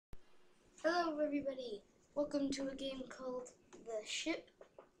Hello everybody, welcome to a game called The Ship.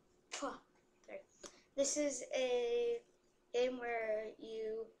 Sorry. This is a game where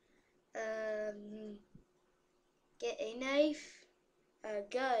you get a knife, a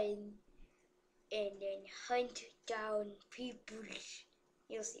gun, and then hunt down people.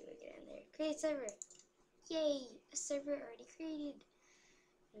 You'll see what we get in there. Create server. Yay! A server already created.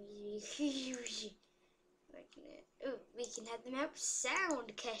 We can have the map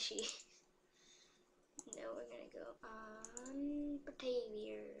sound catchy. No, we're gonna go on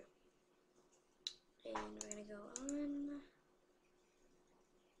Batavia. And we're gonna go on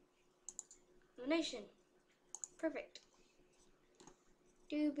Elimination. Perfect.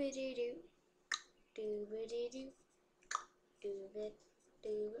 Doobity-doo. Doobity-doo.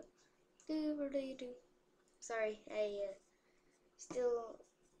 Doobit-doo. Doobity-doo. Sorry, I still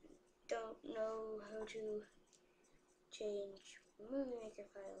don't know how to change Movie Maker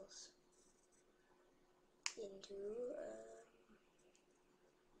files into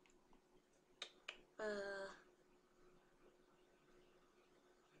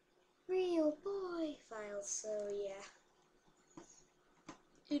real boy files, so yeah.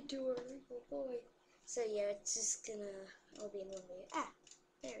 Into a real boy. So yeah, it's just gonna all be in one video.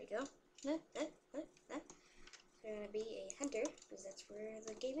 There we go. So we're gonna be a hunter, because that's where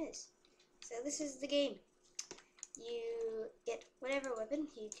the game is. So this is the game. You get whatever weapon,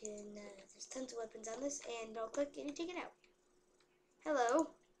 you can, there's tons of weapons on this, and I'll click and you take it out. Hello.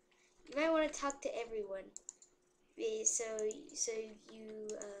 You might want to talk to everyone. So you,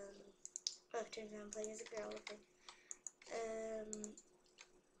 turns out I'm playing as a girl, okay.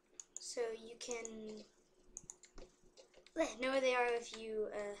 So you can know where they are if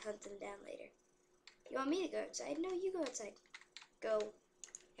you, hunt them down later. You want me to go outside? No, you go outside. Go.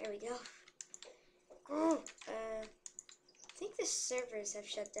 There we go. I think the servers have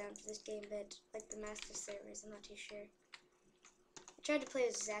shut down for this game, but like the master servers, I'm not too sure. I tried to play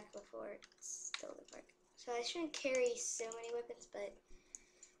with Zach before, it still didn't work. So I shouldn't carry so many weapons, but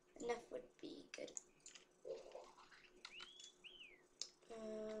enough would be good.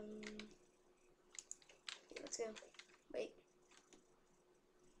 Let's go. Wait.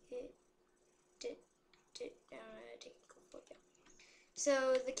 Technical fault.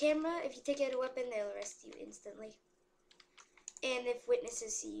 So the camera, if you take out a weapon, they'll arrest you instantly. And if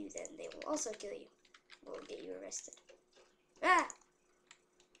witnesses see you, then they will also kill you. Will get you arrested.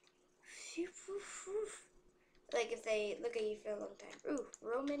 Like if they look at you for a long time. Ooh,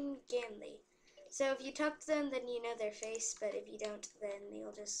 Roman Ganley. So if you talk to them, then you know their face, but if you don't, then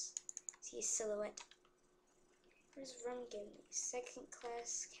you'll just see a silhouette. Where's Roman Ganley? Second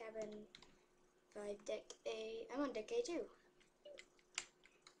class cabin 5 deck A. I'm on deck A too.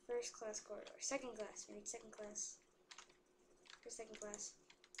 First class corridor. Second class. We need second class. Where's second class?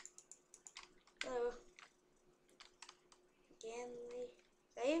 Hello. Ganley.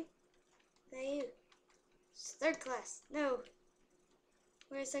 Is that you? Is that you? It's third class. No.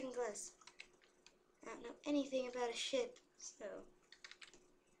 Where's second class? I don't know anything about a ship, so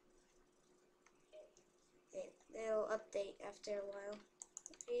they'll update after a while.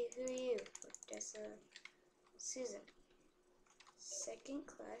 Who are you? Odessa. Susan. Second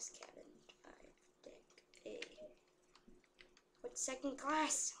class cabin 5 deck A. What's second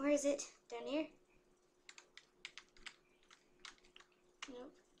class? Where is it? Down here?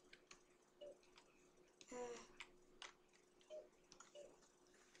 Nope.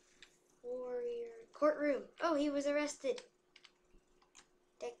 Warrior courtroom. Oh, he was arrested.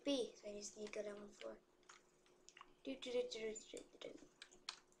 Deck B. So I just need to go down 1 floor. He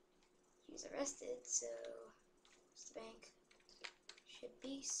was arrested, so where's the bank? Should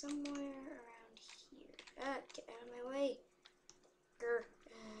be somewhere around here. Get out of my way. Grr.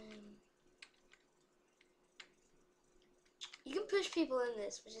 You can push people in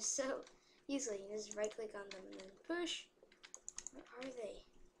this, which is so easily. You just right click on them and then push. Where are they?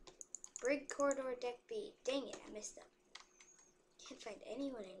 Brig corridor deck B. Dang it, I missed them. Can't find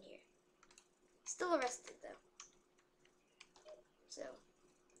anyone in here. Still arrested though. So,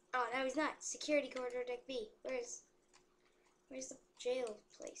 oh no, he's not. Security corridor deck B. Where's the jail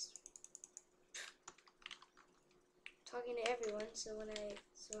place? Talking to everyone, so I'll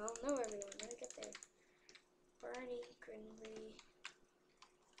know everyone when I get there. Barney Grindley.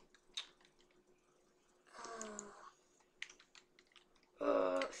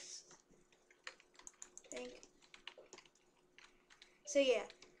 So yeah,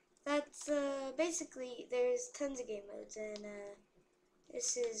 that's basically, there's tons of game modes, and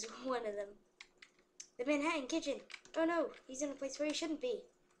this is one of them. The Manhattan Kitchen. Oh no, he's in a place where he shouldn't be.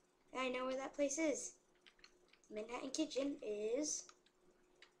 I know where that place is. The Manhattan Kitchen is...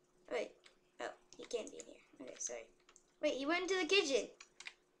 Oh, wait. can't be in here. Okay, sorry. Wait, he went into the kitchen.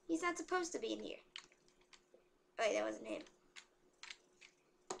 He's not supposed to be in here. Oh, wait, that wasn't him.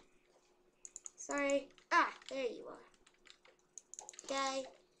 Sorry. Ah, there you are. Guy.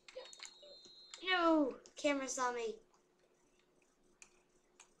 No! Camera saw me.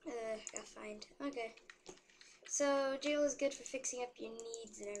 Got fined. Okay. So, jail is good for fixing up your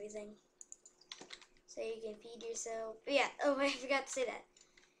needs and everything. So you can feed yourself. But yeah, oh, I forgot to say that.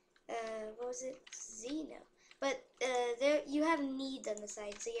 What was it? Zeno. But, there, you have needs on the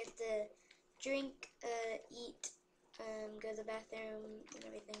side. So you have to drink, eat, go to the bathroom, and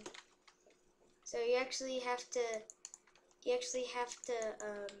everything. So you actually have to,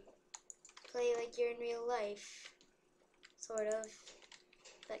 play like you're in real life. Sort of.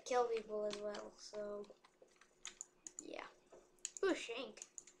 But kill people as well, so, yeah. Ooh, shank.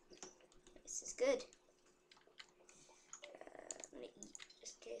 This is good. I'm gonna eat,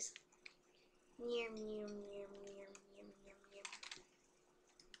 just in case. Yum, yum, yum, yum, yum, yum, yum.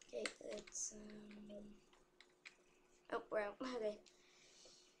 Okay, let's, oh, we're out. Okay.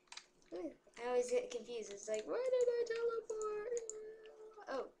 Ooh, I always get confused. It's like, why did I teleport?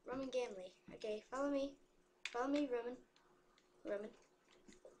 Oh, Roman Gamley. Okay, follow me. Follow me, Roman. Roman.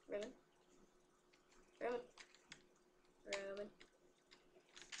 Roman. Roman. Roman.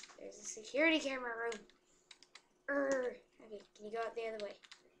 There's a security camera room. Okay, can you go out the other way?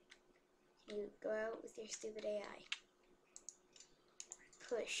 Can you go out with your stupid AI?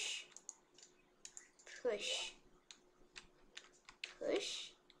 Push. Push.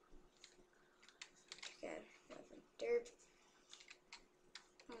 Push. God, nothing. Derp.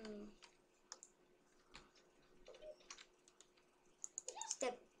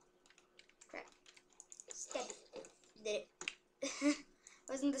 Step. Crap. Step. Did it.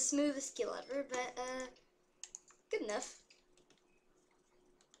 Wasn't the smoothest skill ever, but, good enough.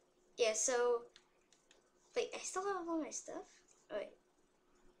 Yeah, so, wait, I still have all my stuff? Oh, wait.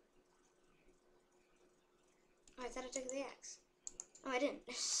 Oh, I thought I took the axe. Oh, I didn't.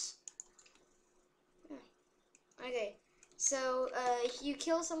 Oh. Okay, so, if you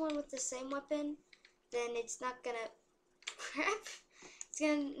kill someone with the same weapon, then it's not gonna, crap,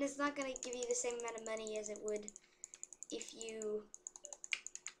 it's not gonna give you the same amount of money as it would if you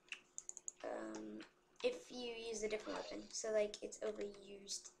use a different weapon. So, like, it's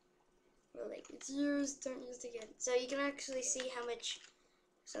overused. Or, like, it's used, don't use it again. So, you can actually see how much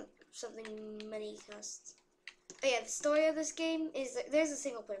something money costs. Oh, yeah, the story of this game is, there's a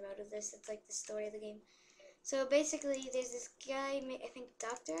single player mode of this. It's, like, the story of the game. So, basically, there's this guy, I think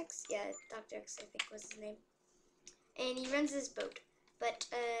Dr. X? Yeah, Dr. X, I think was his name. And he runs this boat. But,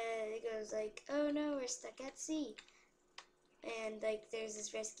 it goes, like, oh, no, we're stuck at sea. And, like, there's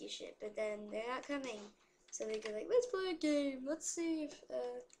this rescue ship, but then they're not coming. So they go, like, let's play a game. Let's see if,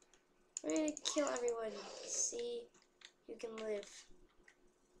 we're gonna kill everyone. See who can live.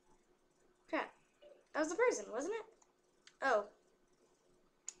 Crap. That was the person, wasn't it? Oh.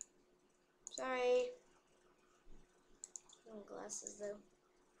 Sorry. Glasses, though.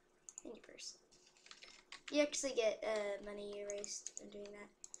 In your purse. You actually get, money erased from doing that.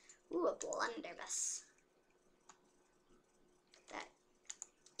 Ooh, a blunderbuss. That.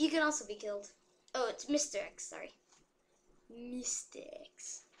 You can also be killed. Oh, it's Mr. X, sorry. Mr.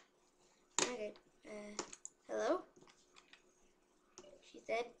 X. Okay, hello? She's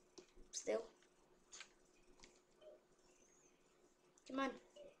dead. Still. Come on.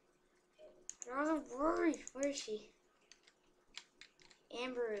 Don't worry. Where is she?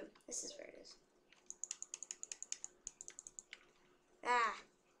 Amber Room. This is where it is. Ah.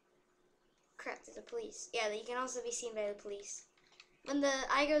 Crap, there's the police. Yeah, you can also be seen by the police. When the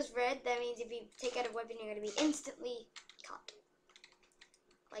eye goes red, that means if you take out a weapon, you're going to be instantly caught.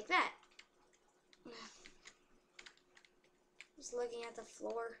 Like that. Just looking at the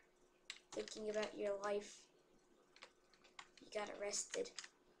floor, thinking about your life. You got arrested.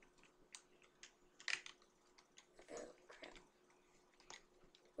 Oh, crap.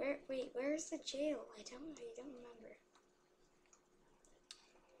 Where's the jail? I don't remember.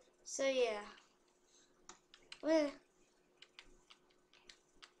 So, yeah. Well,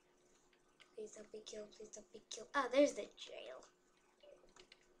 please don't be killed. Please don't be killed. Ah, there's the jail.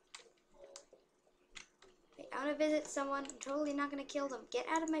 Wait, I want to visit someone. I'm totally not going to kill them. Get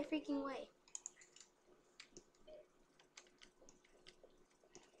out of my freaking way.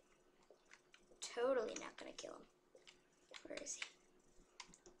 Totally not going to kill him. Where is he?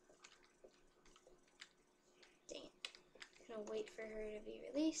 Dang it. I'm going to wait for her to be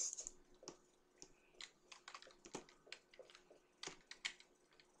released.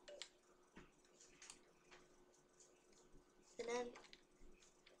 Ta-dun.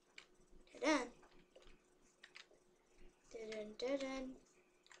 Ta-dun. Shipmate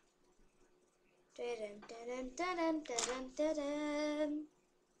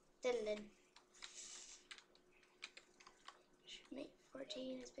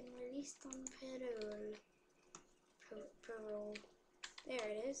 14 has been released on parole. Parole. There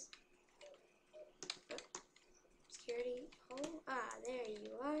it is. Oh, security hole. Ah, there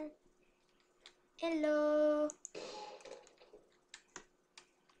you are. Hello.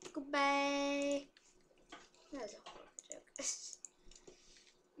 Goodbye. That was a horrible joke.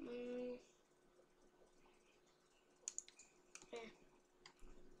 Yeah.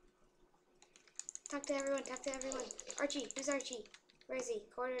 Talk to everyone, talk to everyone. Archie, who's Archie? Where is he?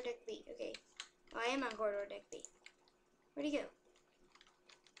 Corridor deck B. Okay. Oh, I am on corridor deck B. Where'd he go?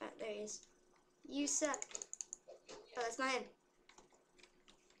 Ah, there he is. You suck. Oh, that's not him.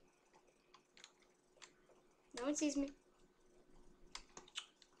 No one sees me.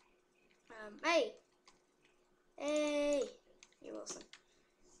 Hey! Hey! Hey, Wilson.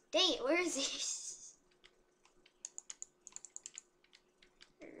 Dang it, where is he? Is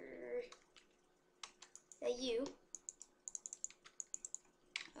that you?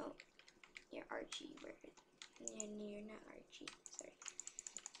 Oh, you're Archie. You're not Archie. Sorry.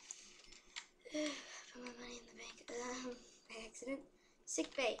 Put my money in the bank. By accident.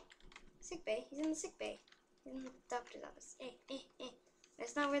 Sick bay. Sick bay? He's in the sick bay. He's in the doctor's office. Hey.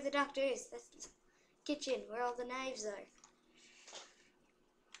 That's not where the doctor is. That's the kitchen, where all the knives are.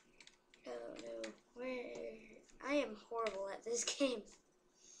 Oh no. Where? I am horrible at this game.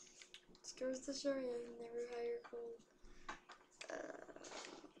 Screws the story, I never hire cold.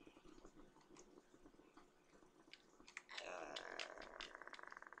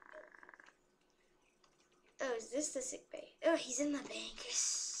 Oh, is this the sick bay? Oh, he's in the bank.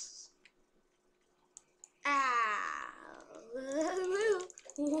 Ah.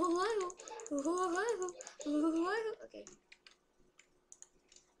 Okay.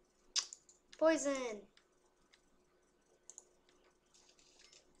 Poison.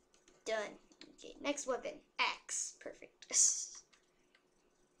 Done. Okay, next weapon. Axe. Perfect.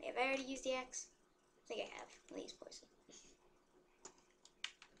 Have I already used the axe? I think I have. I'll use poison.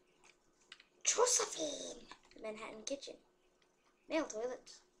 Josephine! Manhattan kitchen. Male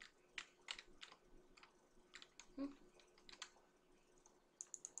toilets.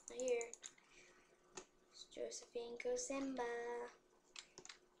 Here. It's Josephine Kosemba.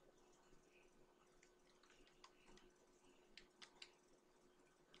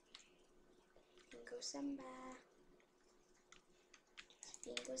 Kosemba.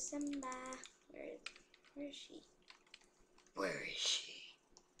 Josephine Kosemba. Where is she? Where is she?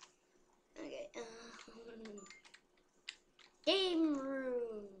 Okay. Game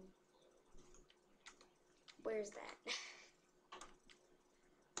room. Where's that?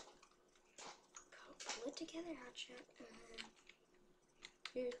 Pull it together, hotshot.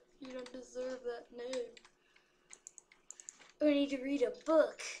 You don't deserve that name. I need to read a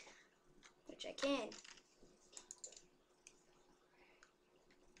book, which I can.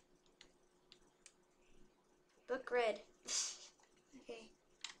 Book read. Okay.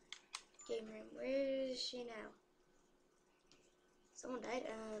 Game room. Where is she now? Someone died.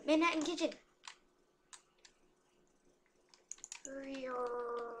 Manhattan kitchen.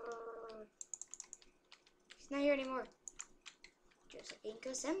 She's not here anymore. Josephine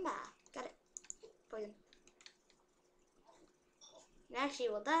Kosemba. Got it. Poison. Now she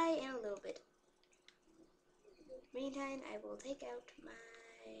will die in a little bit. Meantime, I will take out my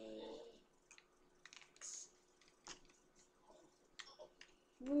axe.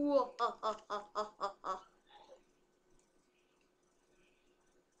 Whoa,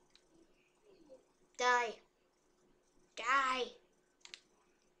 Die. Die.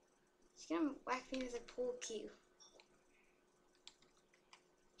 She's gonna whack me with a pool cue.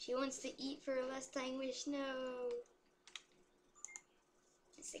 She wants to eat for her last dying wish. No.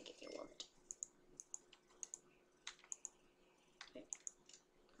 I think if you want it. Okay.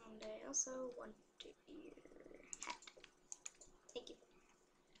 And I also want your hat. Thank you.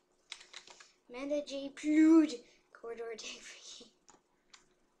 Amanda J. Plude. Corridor day for you.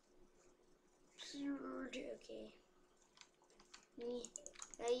 Plude. Okay. Me.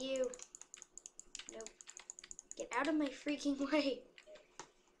 That you. Nope. Get out of my freaking way.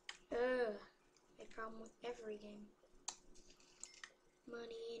 Ugh. I have a problem with every game.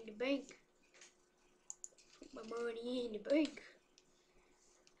 Money in the bank. Put my money in the bank.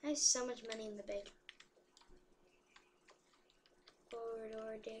 I have so much money in the bank.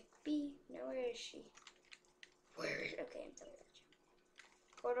 Corridor deck B. Now where is she? Where is? Okay, I'm telling you.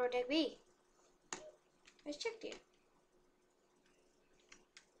 Corridor deck B. I just checked you.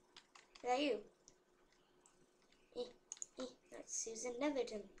 Is that you? No, Susan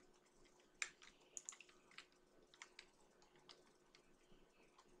Netherton.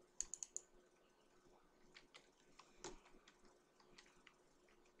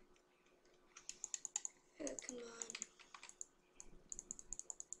 Oh, come on.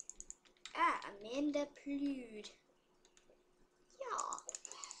 Ah, Amanda Plude. Yeah.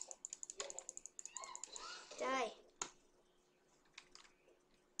 Die.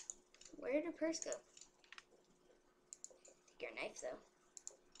 Where did her purse go? Take your knife, though.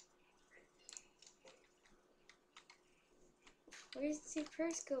 Where's the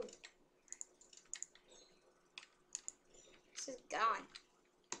purse go? This is gone.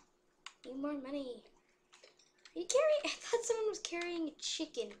 Need more money. Are you carrying? I thought someone was carrying a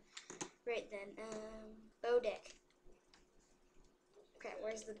chicken right then. Bodek. Crap,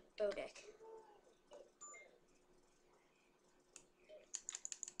 where's the Bodek?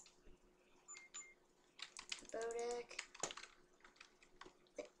 Bodek.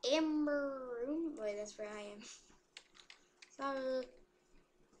 The Amber Room? Wait, that's where I am. Sorry.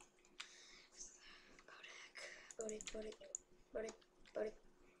 Bodek.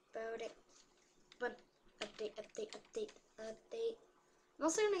 But update. I'm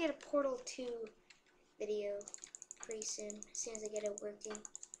also gonna get a Portal 2 video pretty soon, as soon as I get it working.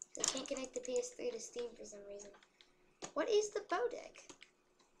 I can't connect the PS3 to Steam for some reason. What is the Bodek?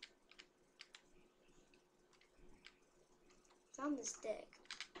 It's on this deck.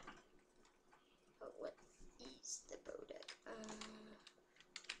 Oh, what is the Bodek?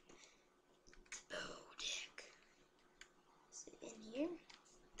 The Bodek. Is it in here?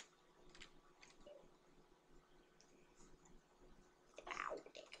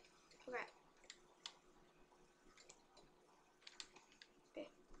 Right. Okay.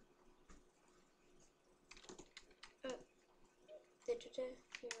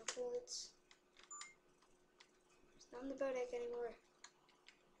 Hero bullets. It's not in the Bodek anymore.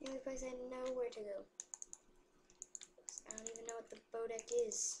 The only place I know where to go. I don't even know what the Bodek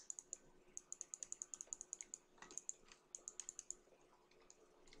is.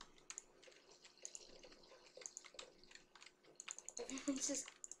 Everyone's just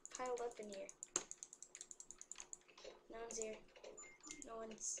piled up in here. No one's here. No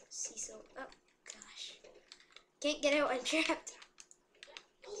one's Cecil. Oh, gosh. Can't get out. I'm trapped.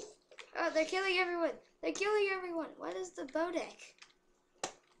 Oh, they're killing everyone. They're killing everyone. What is the Bodek?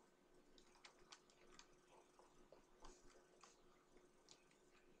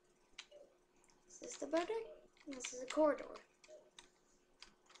 Is this the Bodek? This is a corridor.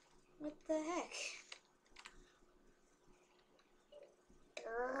 What the heck?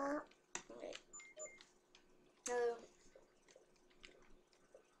 Wait. Hello.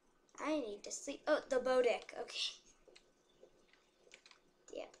 I need to sleep. Oh, the Bodek. Okay.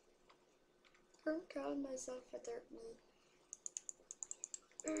 Yeah. I'm calling myself for 13.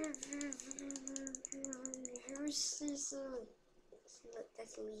 Who's Cecil?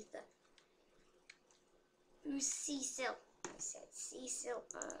 That's Letha. Who's Cecil? I said Cecil.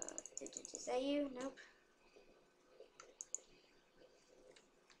 Is that you? Nope.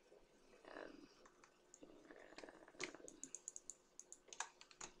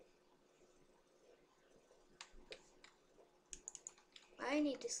 I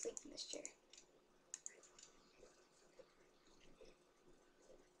need to sleep in this chair.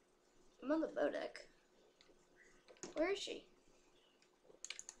 I'm on the Bodek. Where is she?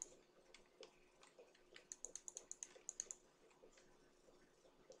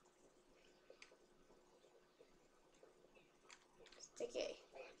 Okay.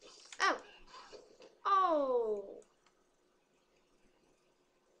 Oh! Oh!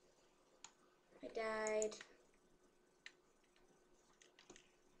 I died.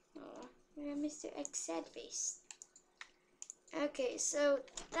 Oh, Mr. X sad face. Okay, so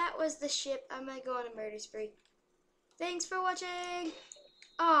that was the ship. I'm gonna go on a murder spree. Thanks for watching!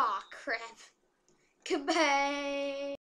 Aw, crap. Goodbye!